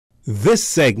This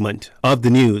segment of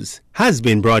the news has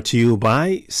been brought to you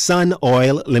by Sun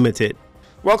Oil Limited.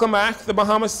 Welcome back. The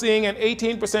Bahamas seeing an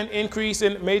 18% increase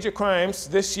in major crimes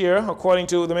this year, according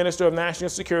to the Minister of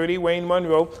National Security, Wayne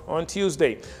Munro, on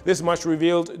Tuesday. This much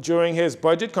revealed during his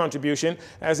budget contribution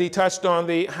as he touched on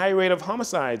the high rate of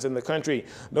homicides in the country,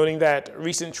 noting that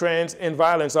recent trends in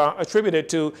violence are attributed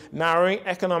to narrowing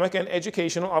economic and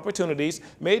educational opportunities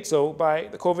made so by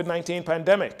the COVID-19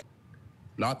 pandemic.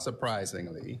 Not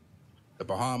surprisingly, the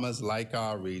Bahamas, like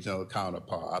our regional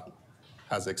counterpart,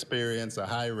 has experienced a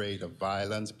high rate of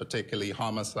violence, particularly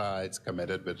homicides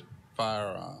committed with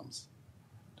firearms.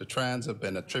 The trends have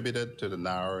been attributed to the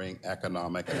narrowing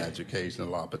economic and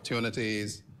educational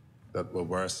opportunities that will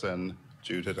worsen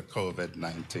due to the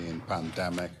COVID-19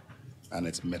 pandemic and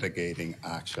its mitigating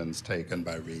actions taken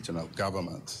by regional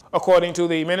governments. According to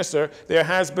the minister, there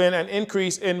has been an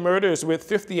increase in murders with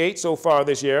 58 so far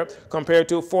this year compared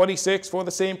to 46 for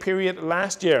the same period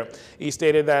last year. He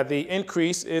stated that the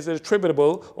increase is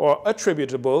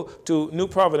attributable to New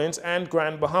Providence and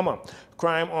Grand Bahama.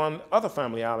 Crime on other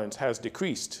family islands has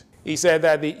decreased. He said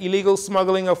that the illegal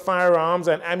smuggling of firearms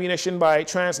and ammunition by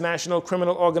transnational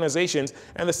criminal organizations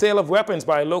and the sale of weapons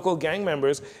by local gang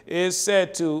members is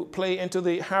said to play into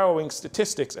the harrowing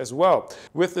statistics as well,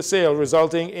 with the sale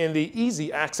resulting in the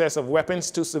easy access of weapons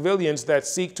to civilians that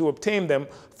seek to obtain them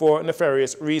for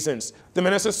nefarious reasons. The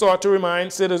minister sought to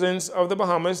remind citizens of the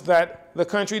Bahamas that the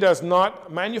country does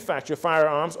not manufacture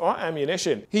firearms or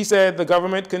ammunition. He said the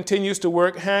government continues to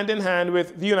work hand in hand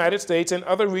with the United States and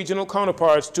other regional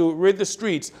counterparts to rid the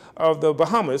streets of the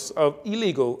Bahamas of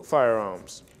illegal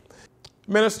firearms.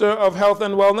 Minister of Health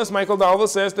and Wellness Michael Dowell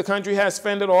says the country has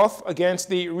fended off against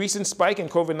the recent spike in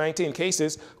COVID-19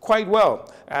 cases quite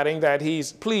well, adding that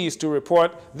he's pleased to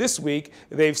report this week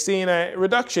they've seen a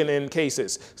reduction in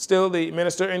cases. Still, the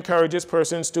minister encourages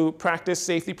persons to practice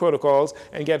safety protocols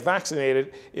and get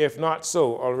vaccinated if not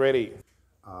so already.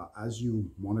 As you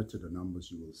monitor the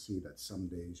numbers, you will see that some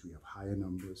days we have higher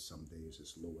numbers, some days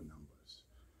it's lower numbers.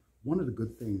 One of the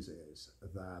good things is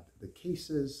that the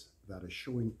cases that are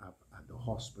showing up at the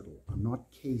hospital are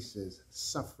not cases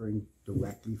suffering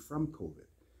directly from COVID.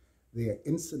 They are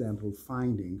incidental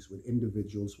findings with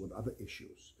individuals with other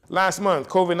issues. Last month,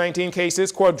 COVID-19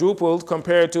 cases quadrupled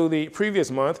compared to the previous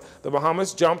month. The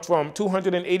Bahamas jumped from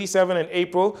 287 in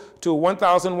April to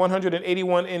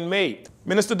 1,181 in May.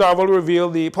 Minister Darville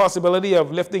revealed the possibility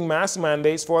of lifting mask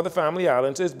mandates for the family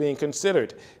islands is being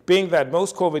considered, being that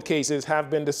most COVID cases have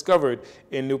been discovered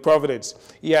in New Providence.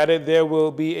 He added there will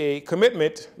be a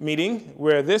commitment meeting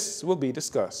where this will be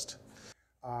discussed.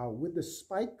 With the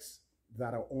spikes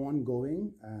that are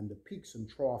ongoing and the peaks and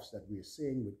troughs that we're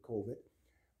seeing with COVID,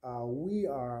 we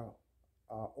are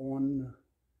on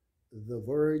the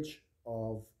verge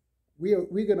of,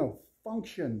 we're going to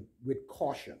function with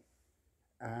caution.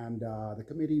 And the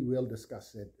committee will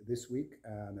discuss it this week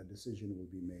and a decision will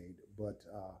be made. But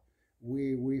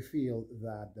we feel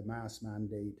that the mask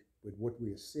mandate with what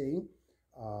we're seeing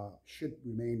should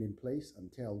remain in place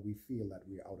until we feel that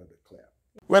we're out of the clear.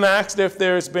 When asked if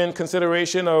there's been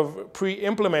consideration of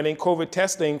pre-implementing COVID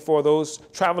testing for those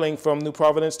traveling from New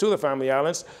Providence to the family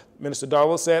islands, Minister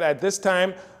Dowell said at this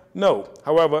time, no.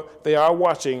 However, they are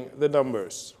watching the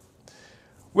numbers.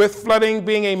 With flooding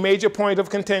being a major point of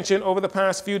contention over the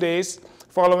past few days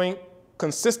following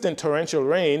consistent torrential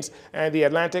rains and the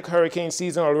Atlantic hurricane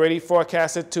season already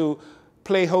forecasted to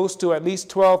play host to at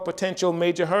least 12 potential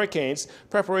major hurricanes,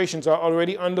 preparations are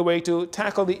already underway to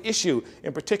tackle the issue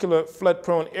in particular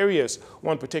flood-prone areas.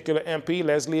 One particular MP,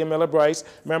 Leslie Miller Bryce,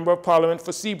 Member of Parliament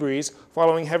for Seabreeze,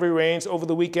 following heavy rains over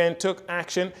the weekend, took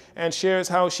action and shares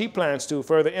how she plans to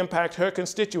further impact her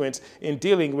constituents in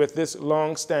dealing with this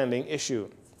long-standing issue.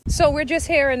 So we're just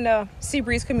here in the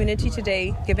Seabreeze community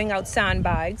today giving out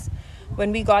sandbags.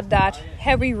 When we got that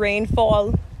heavy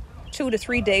rainfall 2 to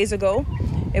 3 days ago,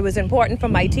 it was important for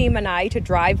my team and I to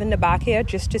drive in the back here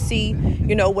just to see,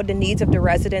 what the needs of the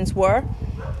residents were.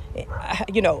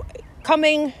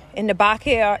 Coming in the back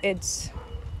here,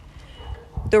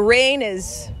 the rain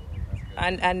is,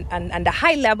 and the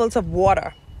high levels of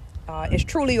water is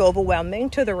truly overwhelming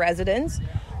to the residents.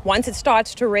 Once it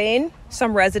starts to rain,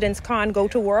 some residents can't go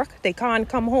to work, they can't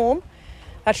come home.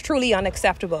 That's truly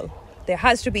unacceptable. There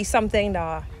has to be something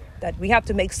that we have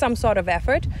to make some sort of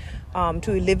effort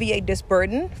to alleviate this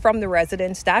burden from the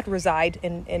residents that reside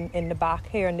in the back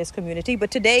here in this community. But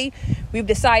today we've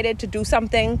decided to do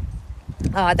something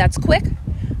that's quick.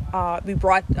 We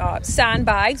brought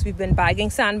sandbags. We've been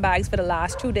bagging sandbags for the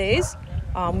last 2 days.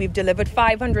 We've delivered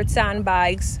 500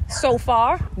 sandbags so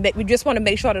far. We just want to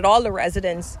make sure that all the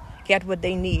residents get what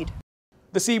they need.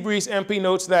 The Seabreeze MP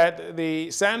notes that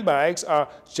the sandbags are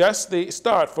just the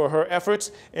start for her efforts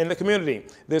in the community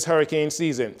this hurricane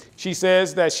season. She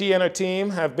says that she and her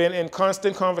team have been in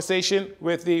constant conversation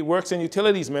with the Works and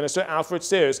Utilities Minister, Alfred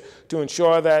Sears, to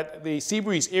ensure that the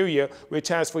Seabreeze area, which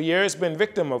has for years been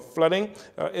victim of flooding,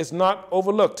 is not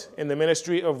overlooked in the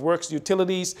Ministry of Works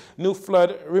Utilities' new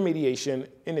flood remediation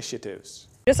initiatives.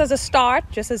 Just as a start,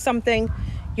 just as something,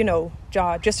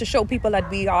 just to show people that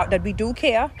we do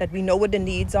care, that we know what the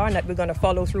needs are, and that we're going to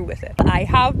follow through with it. I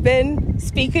have been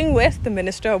speaking with the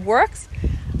Minister of Works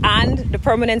and the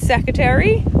Permanent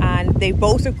Secretary, and they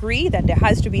both agree that there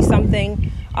has to be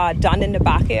something done in the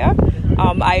back here.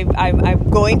 I'm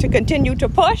going to continue to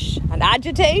push and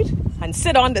agitate and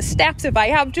sit on the steps if I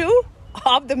have to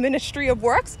of the Ministry of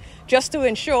Works, just to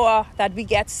ensure that we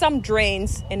get some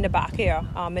drains in the back here,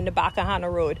 in the back of Hannah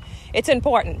Road. It's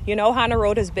important. Hannah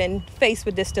Road has been faced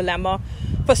with this dilemma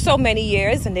for so many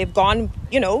years, and they've gone,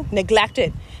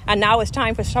 neglected. And now it's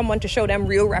time for someone to show them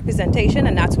real representation,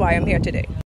 and that's why I'm here today.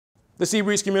 The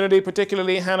Seabreeze community,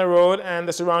 particularly Hannah Road and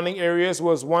the surrounding areas,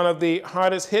 was one of the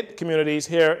hardest hit communities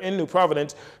here in New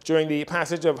Providence during the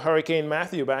passage of Hurricane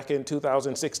Matthew back in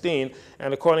 2016.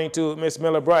 And according to Ms.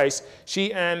 Miller-Bryce,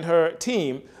 she and her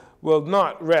team will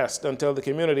not rest until the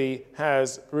community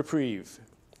has reprieve.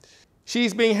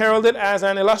 She's being heralded as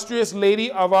an illustrious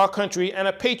lady of our country and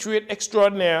a patriot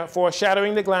extraordinaire for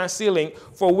shattering the glass ceiling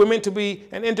for women to be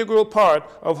an integral part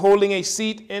of holding a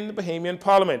seat in the Bahamian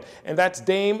Parliament, and that's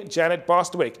Dame Janet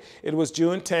Bostwick. It was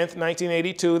June 10th,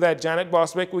 1982 that Janet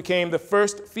Bostwick became the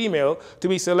first female to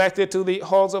be selected to the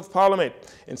Halls of Parliament.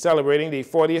 In celebrating the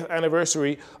 40th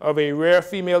anniversary of a rare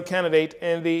female candidate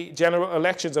in the general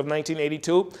elections of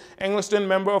 1982, Engliston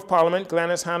Member of Parliament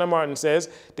Glenys Hannah Martin says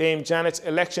Dame Janet's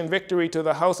election victory to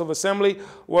the House of Assembly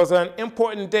was an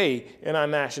important day in our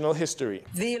national history.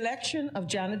 The election of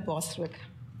Janet Bostwick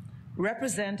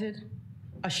represented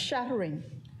a shattering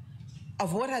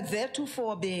of what had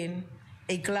theretofore been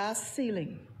a glass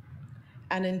ceiling,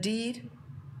 and indeed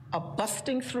a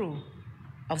busting through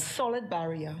of solid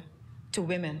barrier to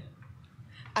women,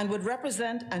 and would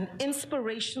represent an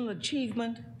inspirational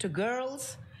achievement to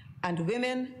girls and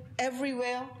women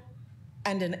everywhere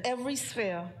and in every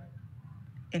sphere,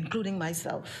 including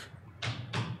myself.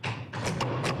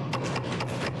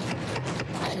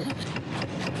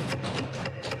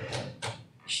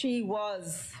 She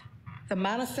was the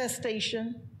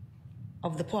manifestation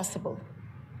of the possible.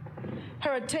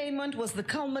 Her attainment was the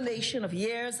culmination of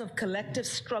years of collective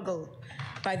struggle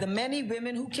by the many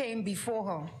women who came before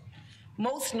her,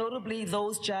 most notably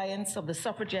those giants of the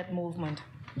suffragette movement,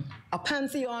 a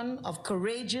pantheon of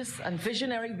courageous and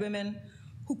visionary women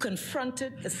who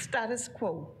confronted the status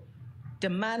quo,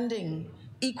 demanding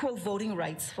equal voting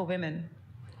rights for women.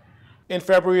 In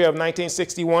February of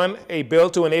 1961, a bill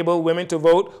to enable women to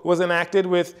vote was enacted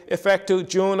with effect to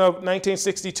June of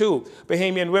 1962.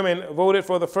 Bahamian women voted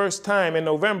for the first time in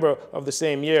November of the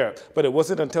same year, but it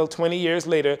wasn't until 20 years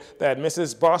later that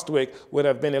Mrs. Bostwick would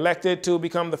have been elected to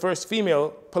become the first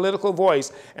female political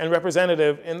voice and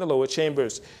representative in the lower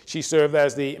chambers. She served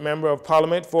as the Member of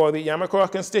Parliament for the Yamacraw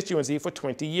constituency for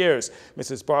 20 years.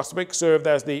 Mrs. Bostwick served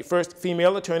as the first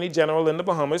female Attorney General in the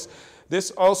Bahamas.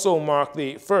 This also marked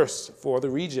the first for the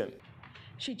region.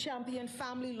 She championed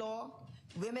family law,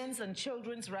 women's and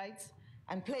children's rights,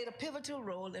 and played a pivotal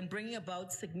role in bringing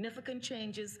about significant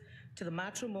changes to the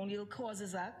Matrimonial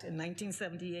Causes Act in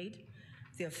 1978,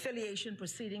 the Affiliation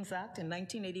Proceedings Act in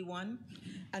 1981,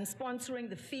 and sponsoring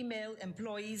the Female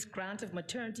Employees Grant of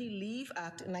Maternity Leave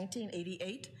Act in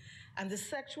 1988, and the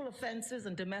Sexual Offenses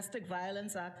and Domestic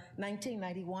Violence Act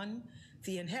 1991,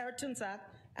 the Inheritance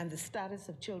Act, and the Status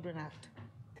of Children Act.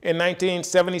 In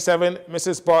 1977,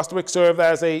 Mrs. Bostwick served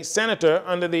as a senator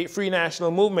under the Free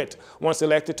National Movement. Once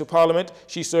elected to Parliament,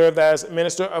 she served as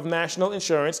Minister of National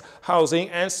Insurance, Housing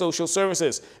and Social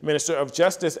Services, Minister of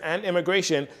Justice and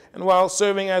Immigration, and while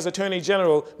serving as Attorney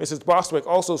General, Mrs. Bostwick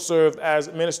also served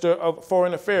as Minister of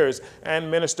Foreign Affairs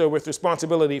and Minister with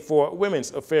responsibility for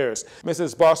Women's Affairs.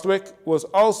 Mrs. Bostwick was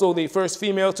also the first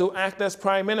female to act as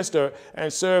Prime Minister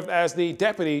and served as the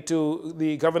Deputy to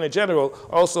the Governor General,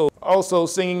 also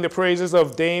singing the praises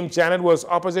of Dame Janet was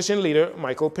Opposition Leader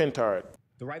Michael Pintard.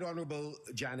 The Right Honorable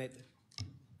Janet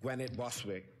Gwyneth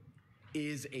Bostwick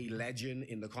is a legend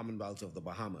in the Commonwealth of the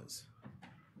Bahamas.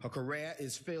 Her career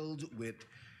is filled with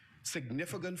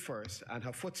significant firsts, and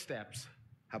her footsteps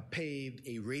have paved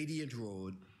a radiant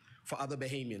road for other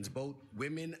Bahamians, both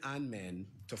women and men,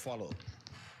 to follow.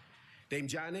 Dame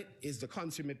Janet is the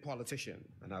consummate politician,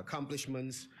 and her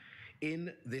accomplishments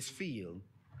in this field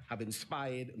have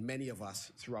inspired many of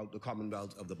us throughout the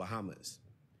Commonwealth of the Bahamas.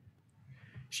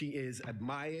 She is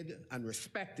admired and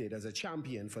respected as a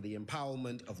champion for the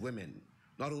empowerment of women,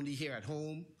 not only here at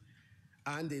home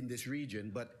and in this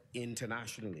region, but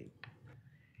internationally.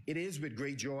 It is with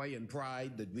great joy and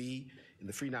pride that we in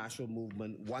the Free National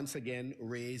Movement once again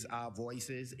raise our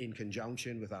voices in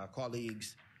conjunction with our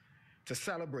colleagues to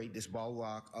celebrate this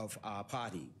bulwark of our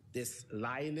party, this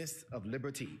lioness of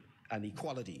liberty and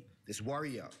equality, this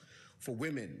warrior for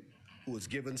women who has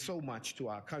given so much to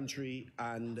our country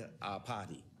and our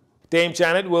party. Dame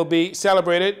Janet will be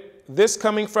celebrated this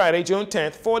coming Friday, June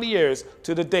 10th, 40 years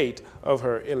to the date of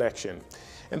her election.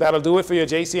 And that'll do it for your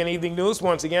JCN Evening News.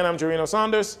 Once again, I'm Jarino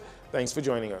Saunders. Thanks for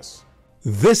joining us.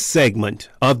 This segment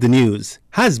of the news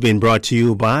has been brought to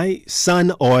you by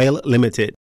Sun Oil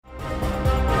Limited.